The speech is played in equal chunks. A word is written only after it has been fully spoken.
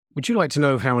Would you like to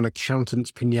know how an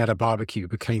accountant's Pinata barbecue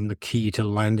became the key to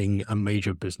landing a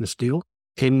major business deal?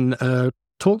 In a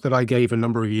talk that I gave a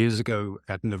number of years ago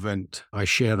at an event, I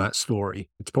share that story.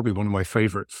 It's probably one of my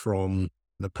favorites from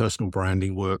the personal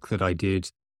branding work that I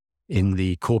did in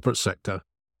the corporate sector.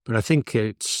 But I think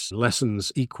its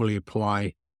lessons equally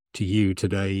apply to you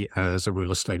today as a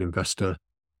real estate investor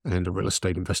and a real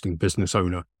estate investing business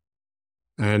owner.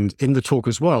 And in the talk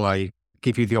as well, I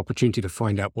give you the opportunity to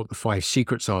find out what the 5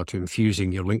 secrets are to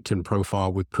infusing your LinkedIn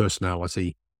profile with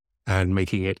personality and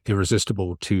making it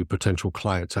irresistible to potential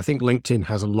clients. I think LinkedIn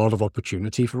has a lot of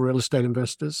opportunity for real estate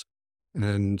investors,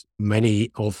 and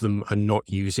many of them are not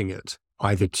using it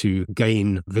either to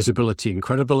gain visibility and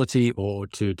credibility or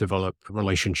to develop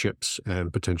relationships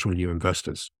and potential new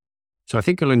investors. So I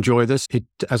think you'll enjoy this.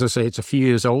 As I say, it's a few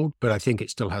years old, but I think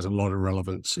it still has a lot of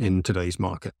relevance in today's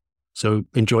market. So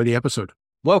enjoy the episode.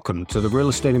 Welcome to the Real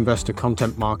Estate Investor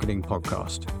Content Marketing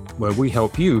Podcast, where we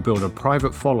help you build a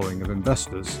private following of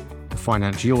investors to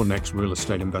finance your next real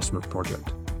estate investment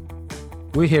project.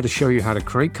 We're here to show you how to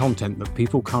create content that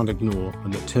people can't ignore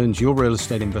and that turns your real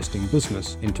estate investing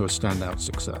business into a standout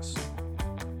success.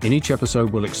 In each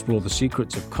episode, we'll explore the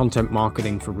secrets of content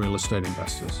marketing for real estate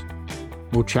investors.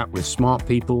 We'll chat with smart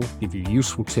people, give you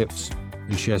useful tips,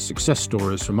 and share success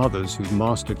stories from others who've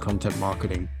mastered content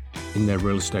marketing in their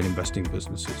real estate investing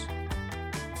businesses.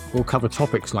 We'll cover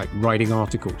topics like writing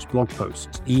articles, blog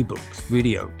posts, ebooks,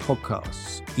 video,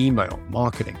 podcasts, email,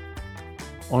 marketing,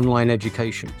 online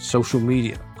education, social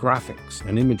media, graphics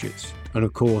and images, and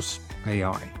of course,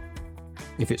 AI.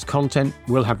 If it's content,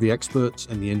 we'll have the experts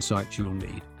and the insights you'll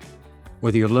need.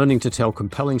 Whether you're learning to tell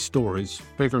compelling stories,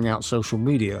 figuring out social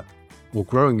media, or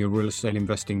growing your real estate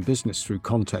investing business through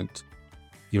content,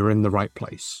 you're in the right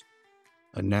place.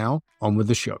 And now, on with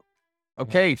the show.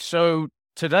 Okay, so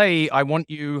today I want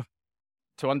you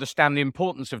to understand the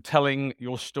importance of telling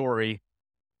your story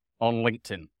on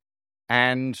LinkedIn.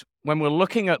 And when we're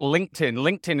looking at LinkedIn,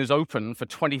 LinkedIn is open for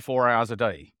 24 hours a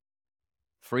day,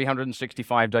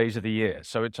 365 days of the year.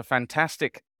 So it's a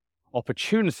fantastic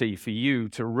opportunity for you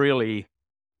to really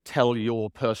tell your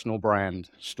personal brand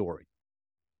story.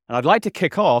 And I'd like to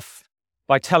kick off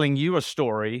by telling you a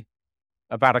story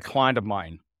about a client of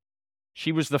mine.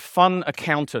 She was the fun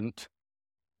accountant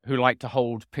who liked to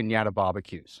hold Pinata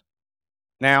barbecues.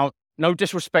 Now, no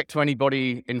disrespect to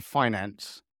anybody in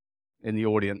finance in the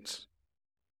audience,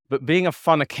 but being a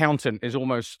fun accountant is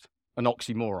almost an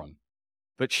oxymoron.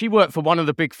 But she worked for one of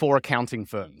the big 4 accounting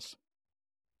firms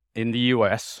in the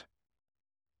US,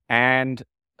 and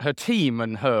her team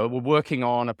and her were working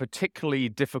on a particularly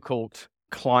difficult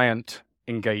client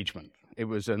engagement. It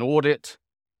was an audit.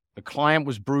 The client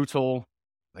was brutal.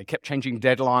 They kept changing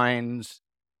deadlines.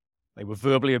 They were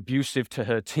verbally abusive to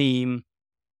her team.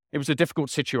 It was a difficult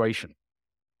situation.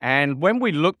 And when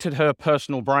we looked at her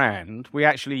personal brand, we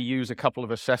actually use a couple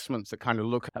of assessments that kind of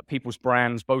look at people's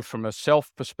brands, both from a self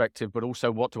perspective, but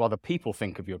also what do other people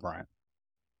think of your brand.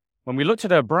 When we looked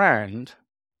at her brand,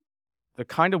 the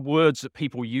kind of words that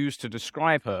people used to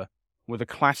describe her were the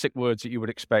classic words that you would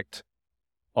expect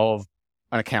of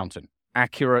an accountant: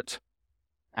 accurate,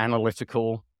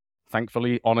 analytical,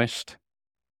 thankfully honest.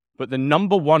 But the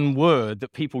number one word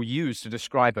that people used to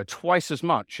describe her, twice as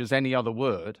much as any other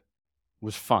word,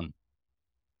 was fun.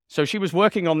 So she was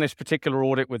working on this particular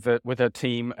audit with her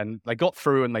team, and they got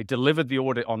through and they delivered the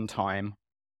audit on time,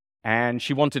 and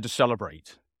she wanted to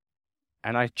celebrate.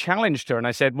 And I challenged her and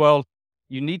I said, well,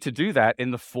 you need to do that in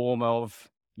the form of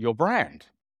your brand.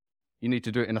 You need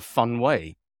to do it in a fun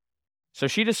way. So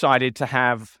she decided to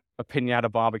have a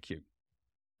Pinata barbecue.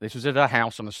 This was at her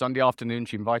house on a Sunday afternoon.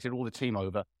 She invited all the team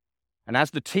over. And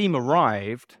as the team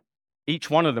arrived,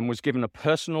 each one of them was given a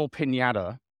personal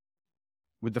Pinata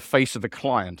with the face of the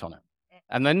client on it.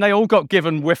 And then they all got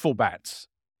given wiffle bats.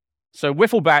 So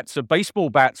wiffle bats are baseball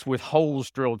bats with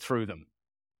holes drilled through them.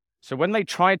 So when they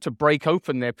tried to break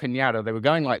open their Pinata, they were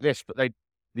going like this, but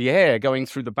the air going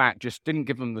through the bat just didn't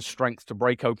give them the strength to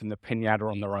break open the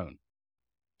Pinata on their own.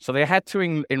 So they had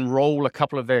to enroll a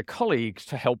couple of their colleagues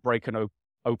to help break and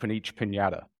open each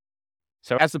Pinata.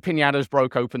 So as the Pinatas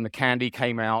broke open, the candy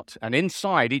came out, and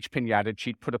inside each Pinata,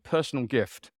 she'd put a personal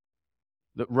gift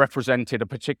that represented a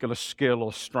particular skill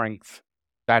or strength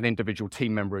that individual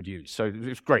team member had used. So it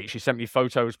was great. She sent me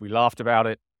photos. We laughed about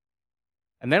it.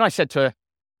 And then I said to her,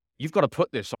 you've got to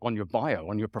put this on your bio,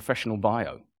 on your professional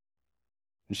bio.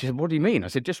 And she said, what do you mean? I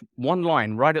said, just one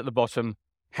line right at the bottom: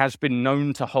 has been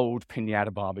known to hold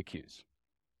Pinata barbecues.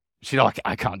 She said,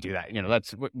 I can't do that.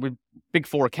 We're big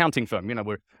 4 accounting firm.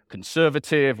 We're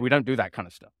conservative. We don't do that kind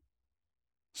of stuff.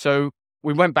 So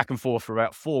we went back and forth for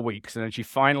about 4 weeks. And then she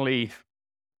finally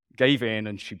gave in,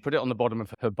 and she put it on the bottom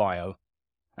of her bio.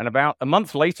 And about a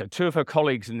month later, two of her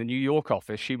colleagues in the New York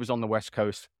office, she was on the West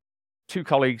Coast, two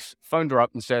colleagues phoned her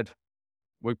up and said,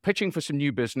 "We're pitching for some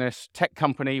new business, tech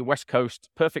company, West Coast,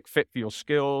 perfect fit for your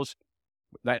skills."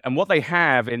 And what they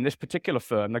have in this particular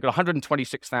firm, they've got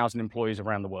 126,000 employees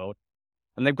around the world,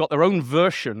 and they've got their own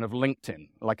version of LinkedIn,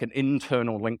 like an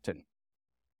internal LinkedIn.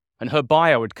 And her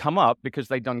bio had come up because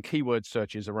they'd done keyword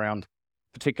searches around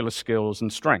particular skills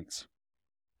and strengths.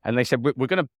 And they said, "We're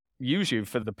going to use you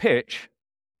for the pitch,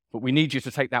 but we need you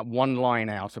to take that one line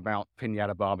out about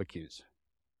Pinata barbecues."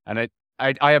 And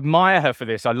I admire her for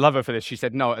this. I love her for this. She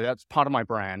said, "No, that's part of my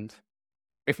brand.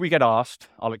 If we get asked,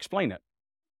 I'll explain it."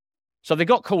 So they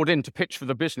got called in to pitch for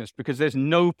the business because there's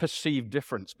no perceived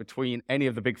difference between any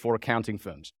of the big four accounting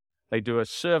firms. They do a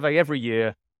survey every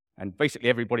year, and basically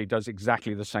everybody does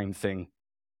exactly the same thing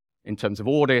in terms of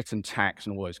audit and tax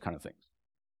and all those kind of things.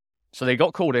 So they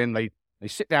got called in. They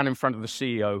sit down in front of the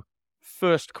CEO.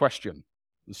 First question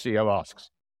the CEO asks,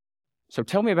 "So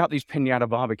tell me about these Pinata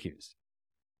barbecues."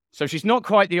 So she's not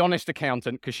quite the honest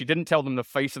accountant because she didn't tell them the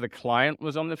face of the client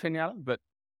was on the Pinata, but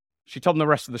she told them the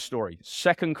rest of the story.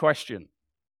 Second question,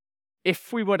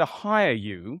 "If we were to hire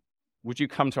you, would you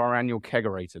come to our annual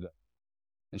kegerator day?"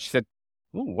 And she said,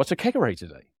 "Oh, what's a kegerator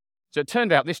day?" So it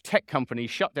turned out this tech company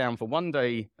shut down for one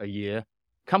day a year,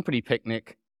 company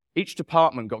picnic. Each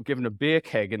department got given a beer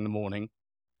keg in the morning,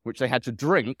 which they had to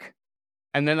drink,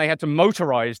 and then they had to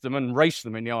motorize them and race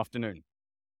them in the afternoon.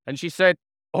 And she said,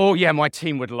 "Oh yeah, my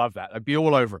team would love that. They'd be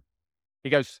all over it." He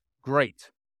goes,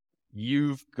 "Great.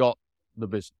 You've got the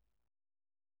business."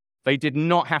 They did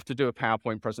not have to do a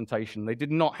PowerPoint presentation. They did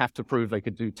not have to prove they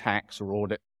could do tax or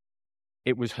audit.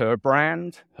 It was her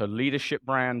brand, her leadership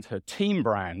brand, her team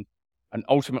brand, and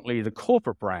ultimately the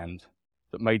corporate brand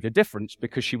that made the difference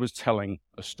because she was telling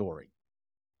a story.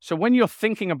 So when you're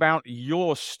thinking about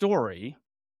your story,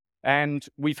 and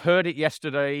we've heard it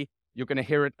yesterday, you're going to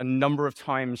hear it a number of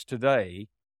times today,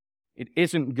 it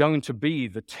isn't going to be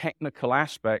the technical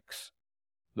aspects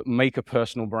that make a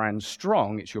personal brand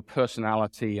strong. It's your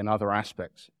personality and other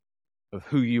aspects of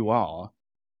who you are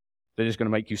that is going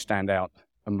to make you stand out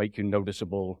and make you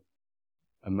noticeable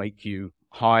and make you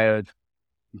hired,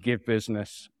 give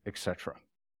business, etc.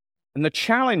 And the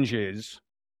challenge is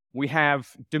we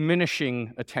have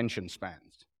diminishing attention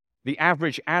spans. The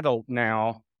average adult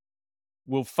now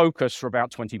will focus for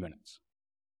about 20 minutes.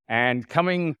 And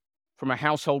coming from a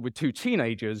household with two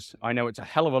teenagers, I know it's a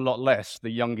hell of a lot less the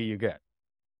younger you get.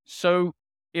 So,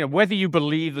 whether you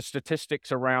believe the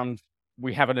statistics around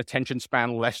we have an attention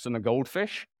span less than a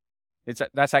goldfish,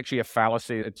 that's actually a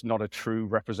fallacy. It's not a true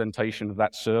representation of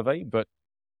that survey, but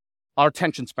our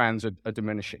attention spans are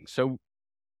diminishing. So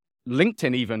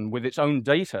LinkedIn, even with its own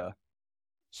data,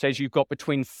 says you've got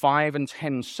between 5 and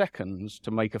 10 seconds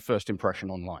to make a first impression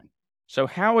online. So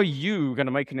how are you going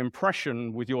to make an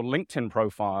impression with your LinkedIn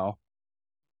profile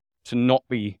to not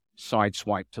be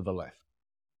sideswiped to the left?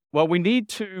 Well, we need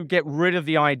to get rid of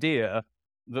the idea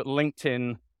that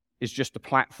LinkedIn is just a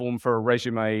platform for a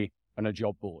resume and a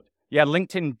job board. Yeah,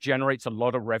 LinkedIn generates a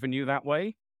lot of revenue that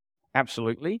way,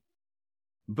 absolutely.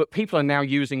 But people are now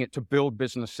using it to build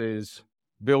businesses,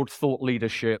 build thought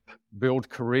leadership, build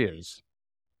careers.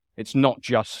 It's not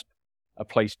just a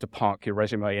place to park your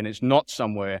resume, and it's not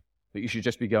somewhere that you should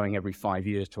just be going every 5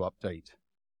 years to update.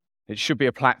 It should be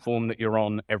a platform that you're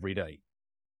on every day.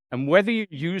 And whether you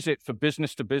use it for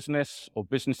business to business or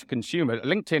business to consumer,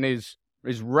 LinkedIn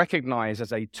is recognized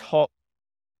as a top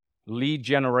lead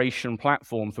generation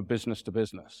platform for business to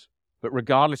business. But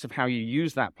regardless of how you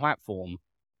use that platform,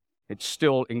 it's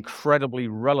still incredibly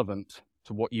relevant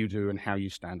to what you do and how you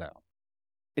stand out.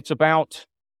 It's about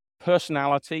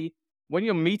personality. When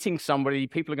you're meeting somebody,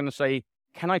 people are going to say,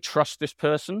 "Can I trust this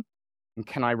person? And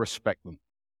can I respect them?"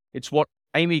 It's what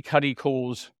Amy Cuddy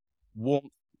calls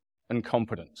warmth and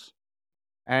competence.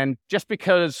 And just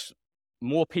because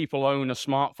more people own a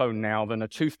smartphone now than a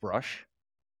toothbrush,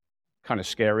 kind of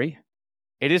scary,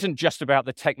 it isn't just about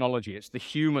the technology, it's the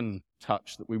human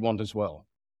touch that we want as well.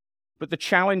 But the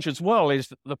challenge as well is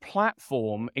that the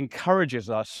platform encourages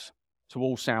us to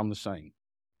all sound the same.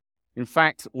 In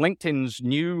fact, LinkedIn's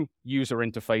new user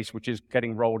interface, which is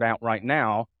getting rolled out right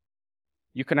now,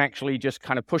 you can actually just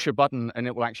kind of push a button and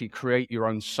it will actually create your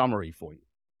own summary for you.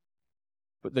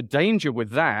 But the danger with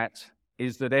that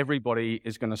is that everybody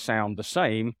is going to sound the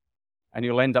same, and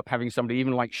you'll end up having somebody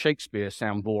even like Shakespeare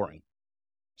sound boring.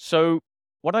 So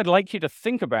what I'd like you to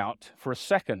think about for a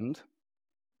second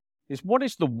is, what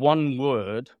is the one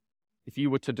word, if you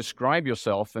were to describe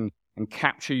yourself and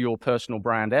capture your personal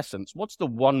brand essence, what's the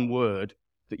one word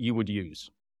that you would use?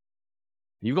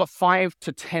 You've got 5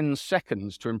 to 10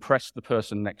 seconds to impress the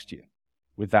person next to you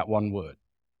with that one word.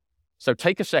 So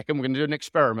take a second. We're going to do an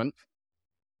experiment.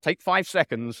 Take 5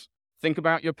 seconds, think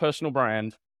about your personal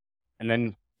brand, and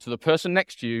then to the person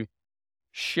next to you,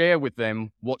 share with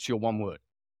them what's your one word.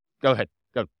 Go ahead.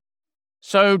 Go.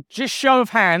 So just show of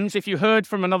hands if you heard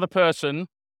from another person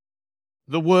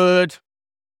the word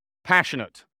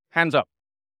passionate. Hands up.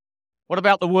 What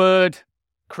about the word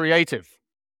creative?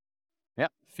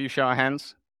 Yep, a few show of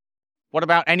hands. What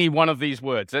about any one of these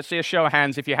words? Let's see a show of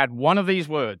hands if you had one of these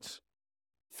words.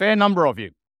 Fair number of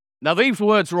you. Now, these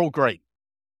words are all great.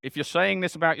 If you're saying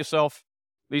this about yourself,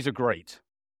 these are great.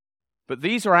 But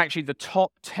these are actually the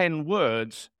top 10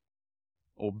 words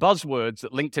or buzzwords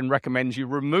that LinkedIn recommends you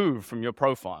remove from your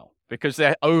profile because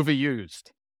they're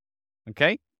overused.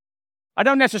 Okay? I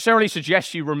don't necessarily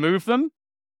suggest you remove them,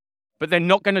 but they're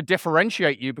not going to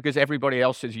differentiate you because everybody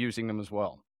else is using them as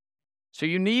well. So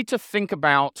you need to think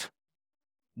about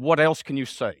what else can you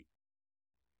say.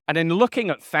 And in looking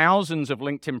at thousands of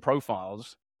LinkedIn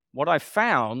profiles, what I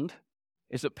found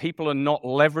is that people are not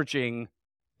leveraging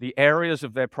the areas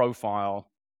of their profile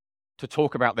to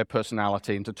talk about their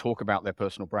personality and to talk about their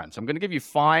personal brand. So I'm going to give you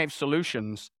 5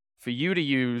 solutions for you to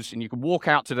use, and you can walk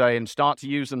out today and start to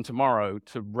use them tomorrow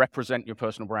to represent your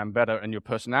personal brand better and your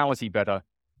personality better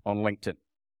on LinkedIn.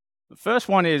 The first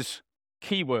one is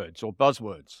keywords or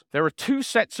buzzwords. There are 2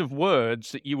 sets of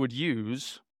words that you would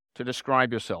use to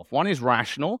describe yourself. One is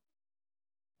rational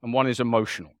and one is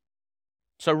emotional.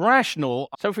 So rational,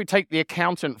 so if we take the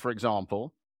accountant, for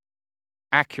example,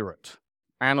 accurate,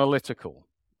 analytical,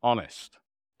 honest.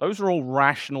 Those are all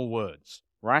rational words,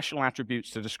 rational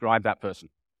attributes to describe that person.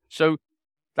 So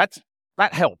that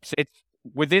helps. It's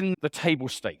within the table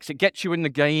stakes. It gets you in the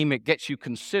game, it gets you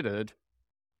considered,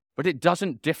 but it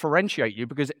doesn't differentiate you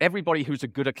because everybody who's a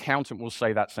good accountant will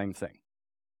say that same thing.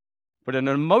 But an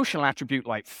emotional attribute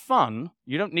like fun,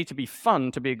 you don't need to be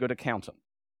fun to be a good accountant.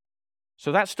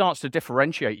 So that starts to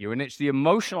differentiate you, and it's the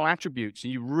emotional attributes,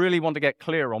 and you really want to get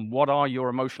clear on what are your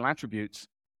emotional attributes,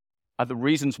 are the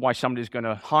reasons why somebody's going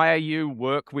to hire you,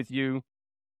 work with you,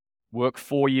 work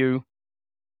for you,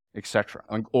 etc.,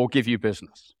 or give you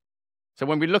business. So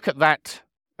when we look at that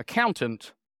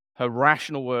accountant, her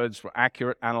rational words were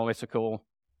accurate, analytical,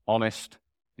 honest.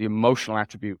 The emotional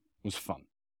attribute was fun.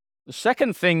 The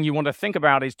second thing you want to think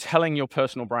about is telling your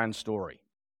personal brand story.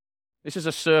 This is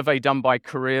a survey done by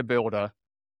Career Builder,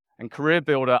 and Career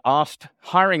Builder asked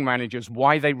hiring managers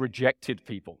why they rejected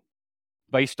people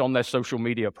based on their social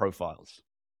media profiles.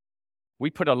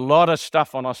 We put a lot of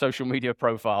stuff on our social media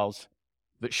profiles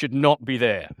that should not be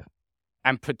there,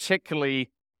 and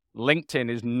particularly LinkedIn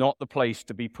is not the place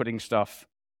to be putting stuff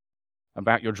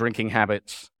about your drinking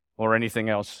habits or anything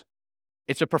else.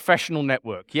 It's a professional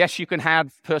network. Yes, you can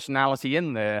have personality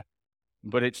in there,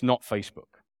 but it's not Facebook.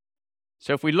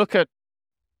 So if we look at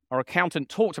our accountant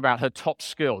talked about her top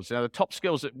skills. Now, the top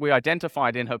skills that we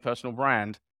identified in her personal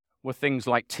brand were things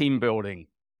like team building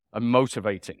and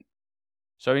motivating.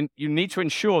 So you need to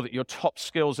ensure that your top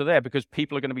skills are there because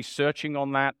people are going to be searching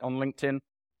on that on LinkedIn,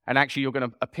 and actually you're going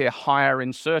to appear higher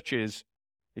in searches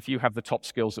if you have the top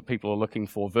skills that people are looking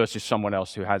for versus someone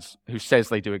else who says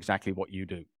they do exactly what you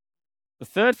do. The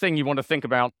third thing you want to think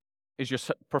about is your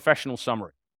professional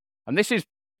summary. And this is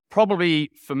probably,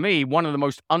 for me, one of the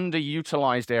most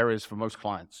underutilized areas for most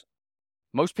clients.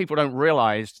 Most people don't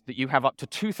realize that you have up to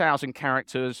 2,000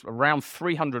 characters, around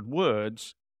 300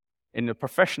 words in the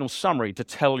professional summary to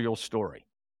tell your story.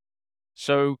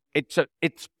 So it's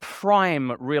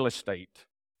prime real estate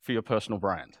for your personal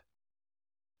brand.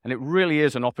 And it really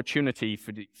is an opportunity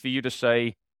for you to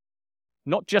say,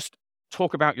 not just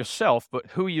talk about yourself, but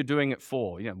who are you doing it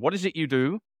for? You know, what is it you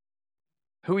do?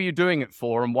 Who are you doing it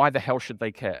for, and why the hell should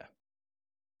they care?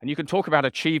 And you can talk about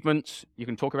achievements. You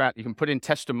can put in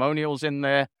testimonials in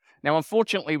there. Now,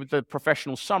 unfortunately, with the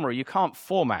professional summary, you can't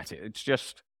format it. It's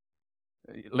just,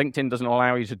 LinkedIn doesn't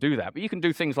allow you to do that. But you can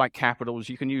do things like capitals.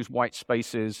 You can use white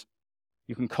spaces.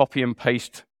 You can copy and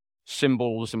paste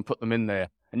symbols and put them in there.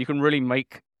 And you can really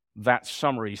make that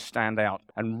summary stand out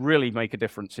and really make a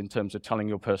difference in terms of telling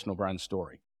your personal brand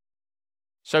story.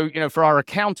 So, for our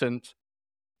accountant,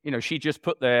 she just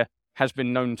put there, has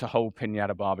been known to hold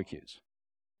Pinata barbecues.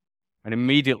 And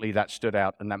immediately that stood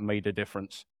out and that made a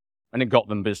difference. And it got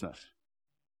them business.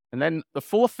 And then the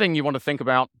fourth thing you want to think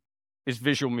about is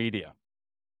visual media.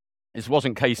 This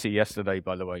wasn't Casey yesterday,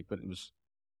 by the way, but it was.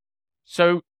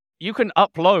 So you can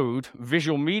upload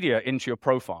visual media into your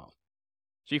profile.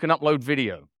 So you can upload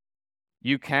video.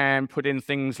 You can put in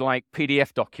things like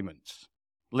PDF documents.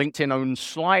 LinkedIn owns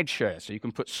SlideShare, so you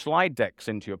can put slide decks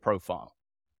into your profile.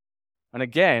 And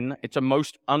again, it's a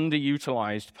most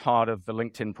underutilized part of the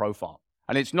LinkedIn profile.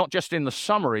 And it's not just in the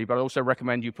summary, but I also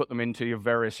recommend you put them into your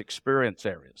various experience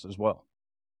areas as well.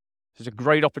 It's a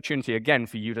great opportunity, again,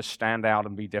 for you to stand out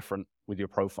and be different with your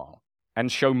profile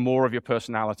and show more of your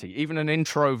personality. Even an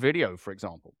intro video, for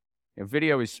example.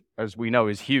 Video is, as we know,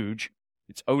 is huge.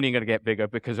 It's only going to get bigger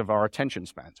because of our attention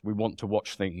spans. We want to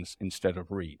watch things instead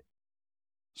of read.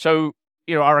 So,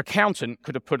 our accountant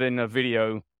could have put in a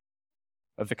video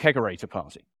of the kegerator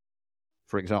party,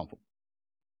 for example.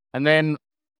 And then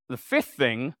the fifth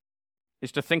thing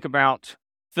is to think about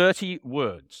 30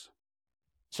 words.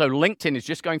 So LinkedIn is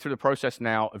just going through the process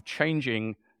now of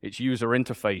changing its user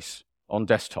interface on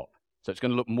desktop. So it's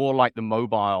going to look more like the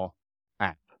mobile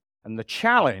app. And the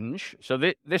challenge, so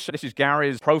this is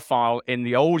Gary's profile in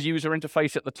the old user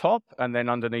interface at the top, and then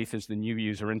underneath is the new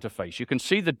user interface. You can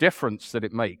see the difference that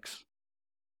it makes.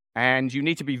 And you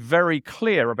need to be very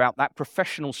clear about that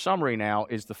professional summary now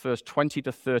is the first 20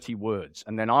 to 30 words.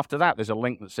 And then after that, there's a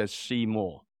link that says see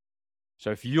more.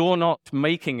 So if you're not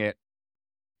making it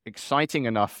exciting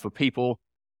enough for people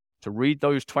to read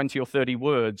those 20 or 30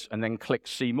 words and then click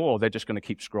see more, they're just going to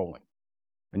keep scrolling.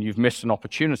 And you've missed an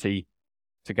opportunity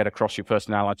to get across your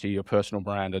personality, your personal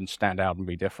brand, and stand out and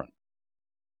be different.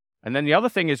 And then the other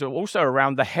thing is also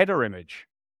around the header image.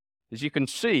 As you can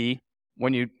see,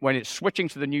 when it's switching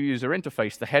to the new user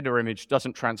interface, the header image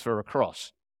doesn't transfer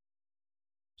across.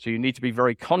 So you need to be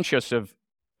very conscious of,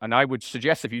 and I would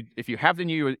suggest if you have the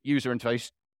new user interface,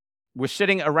 we're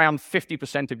sitting around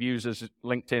 50% of users at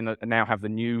LinkedIn now have the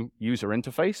new user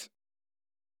interface.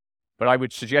 But I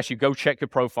would suggest you go check your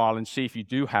profile and see if you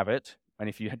do have it. And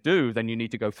if you do, then you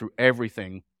need to go through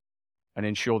everything and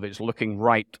ensure that it's looking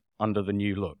right under the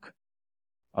new look.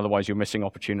 Otherwise, you're missing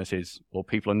opportunities, or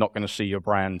people are not going to see your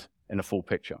brand in a full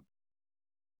picture.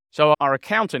 So our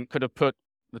accountant could have put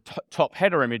the top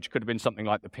header image could have been something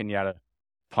like the Pinata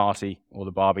party or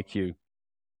the barbecue.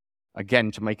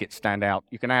 Again, to make it stand out,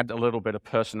 you can add a little bit of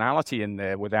personality in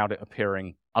there without it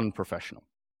appearing unprofessional.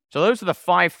 So those are the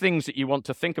 5 things that you want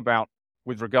to think about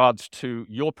with regards to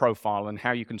your profile and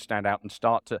how you can stand out and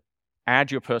start to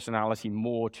add your personality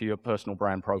more to your personal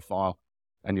brand profile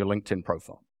and your LinkedIn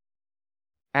profile.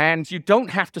 And you don't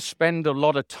have to spend a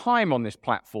lot of time on this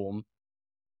platform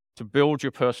to build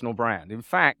your personal brand. In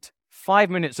fact, 5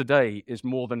 minutes a day is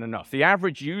more than enough. The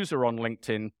average user on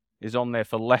LinkedIn is on there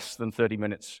for less than 30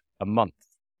 minutes a month.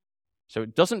 So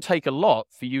it doesn't take a lot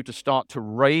for you to start to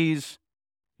raise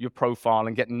your profile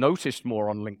and get noticed more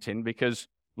on LinkedIn, because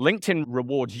LinkedIn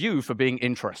rewards you for being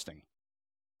interesting.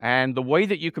 And the way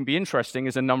that you can be interesting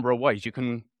is a number of ways. You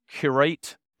can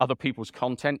curate other people's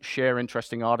content, share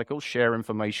interesting articles, share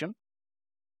information.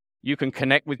 You can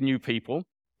connect with new people.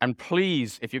 And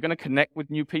please, if you're going to connect with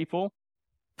new people,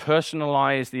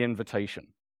 personalize the invitation.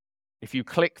 If you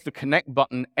click the connect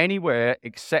button anywhere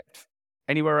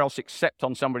else except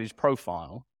on somebody's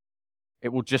profile, it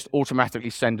will just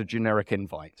automatically send a generic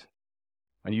invite.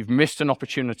 And you've missed an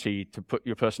opportunity to put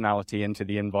your personality into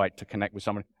the invite to connect with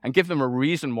someone and give them a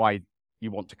reason why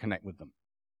you want to connect with them.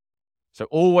 So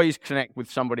always connect with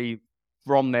somebody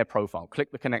from their profile.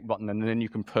 Click the connect button, and then you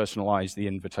can personalize the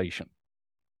invitation.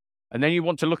 And then you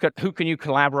want to look at who can you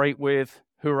collaborate with,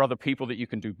 who are other people that you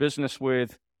can do business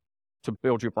with to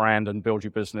build your brand and build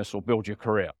your business or build your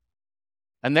career.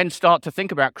 And then start to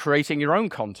think about creating your own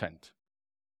content.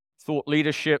 Thought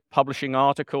leadership, publishing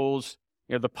articles.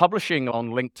 The publishing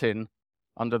on LinkedIn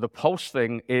under the Pulse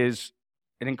thing is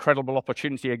an incredible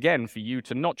opportunity, again, for you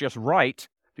to not just write,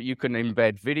 but you can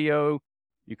embed video,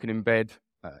 you can embed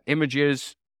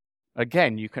images.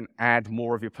 Again, you can add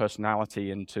more of your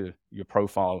personality into your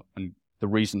profile and the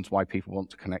reasons why people want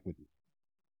to connect with you.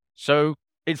 So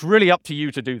it's really up to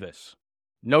you to do this.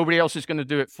 Nobody else is going to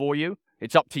do it for you.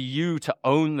 It's up to you to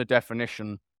own the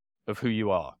definition of who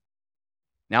you are.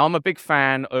 Now, I'm a big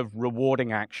fan of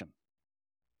rewarding action.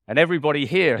 And everybody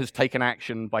here has taken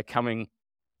action by coming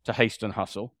to Haste and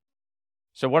Hustle.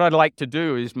 So what I'd like to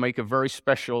do is make a very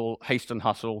special Haste and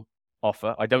Hustle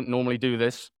offer. I don't normally do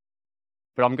this,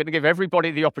 but I'm going to give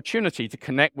everybody the opportunity to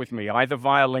connect with me either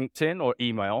via LinkedIn or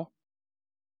email.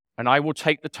 And I will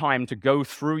take the time to go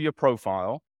through your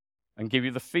profile and give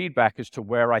you the feedback as to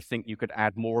where I think you could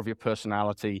add more of your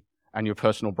personality and your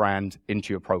personal brand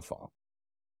into your profile.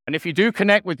 And if you do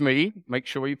connect with me, make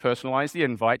sure you personalize the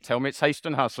invite. Tell me it's Haste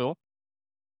and Hustle.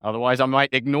 Otherwise, I might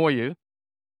ignore you.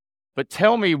 But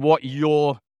tell me what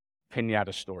your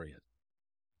Pinata story is.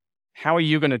 How are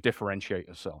you going to differentiate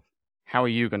yourself? How are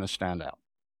you going to stand out?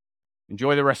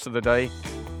 Enjoy the rest of the day.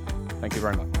 Thank you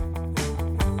very much.